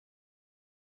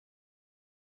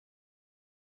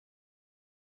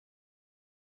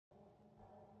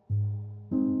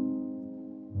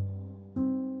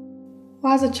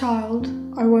Well, as a child,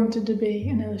 I wanted to be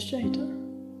an illustrator.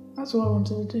 That's what I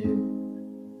wanted to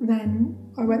do. Then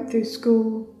I went through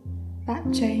school,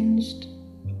 that changed.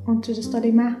 I wanted to study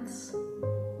maths,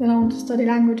 then I wanted to study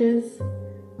languages,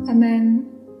 and then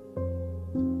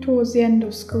towards the end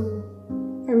of school,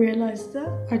 I realised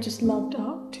that I just loved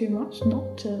art too much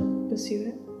not to pursue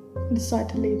it. I decided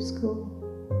to leave school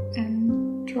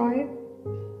and try it.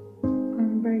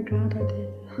 I'm very glad I did.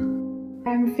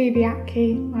 I'm Phoebe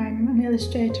Atkey. I'm an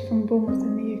illustrator from Bournemouth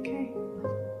in the UK.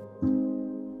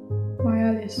 My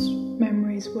earliest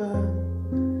memories were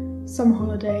summer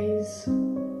holidays.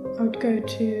 I would go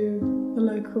to the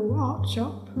local art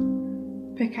shop,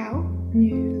 pick out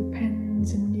new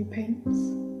pens and new paints.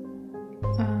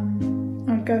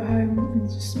 I'd go home and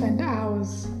just spend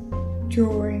hours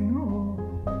drawing or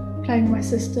playing with my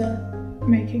sister,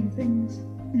 making things.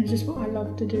 It was just what I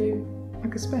loved to do. I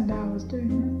could spend hours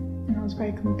doing it, and I was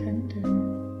very content doing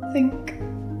it. I think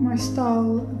my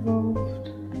style evolved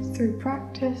through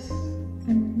practice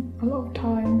and a lot of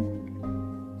time,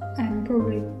 and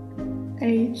probably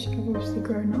age. I've obviously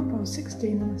grown up. I was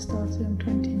 16 when I started, I'm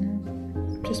 20 now.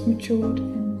 I've just matured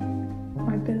in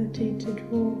my ability to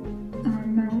draw, and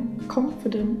I'm now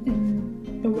confident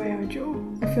in the way I draw.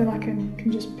 I feel like I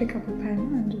can just pick up a pen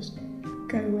and just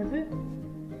go with it.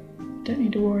 Don't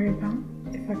need to worry about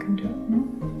if I can do it or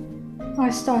not. I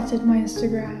started my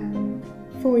Instagram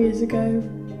 4 years ago,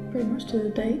 pretty much to the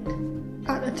date.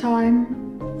 At the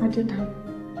time, I didn't have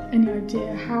any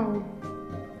idea how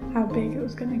big it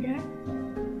was going to get.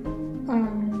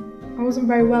 I wasn't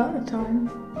very well at the time,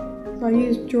 so I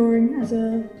used drawing as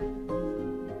a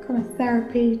kind of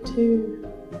therapy to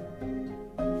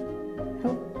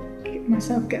help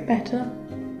myself get better.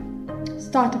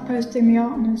 Started posting the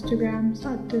art on Instagram,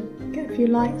 started to get a few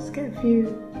likes, get a few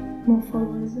more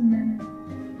followers, and then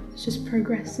it's just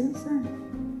progressed since then.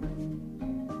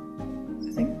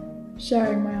 I think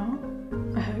sharing my art,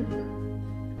 I hope,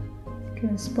 can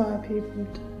inspire people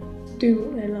to do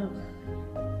what they love.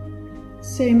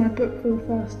 Seeing my book for the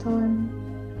first time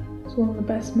was one of the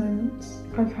best moments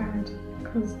I've had,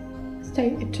 because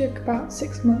it took about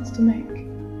 6 months to make,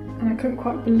 and I couldn't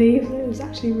quite believe that it was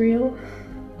actually real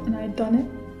and I had done it.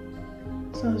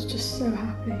 So I was just so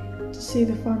happy to see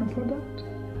the final product.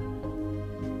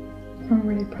 I'm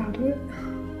really proud of it.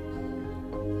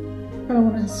 I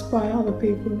want to inspire other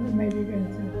people that may be going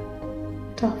through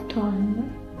a tough time,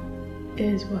 that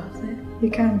it is worth it. You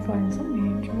can find something you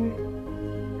enjoy,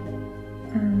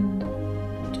 and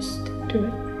just stick to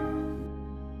it.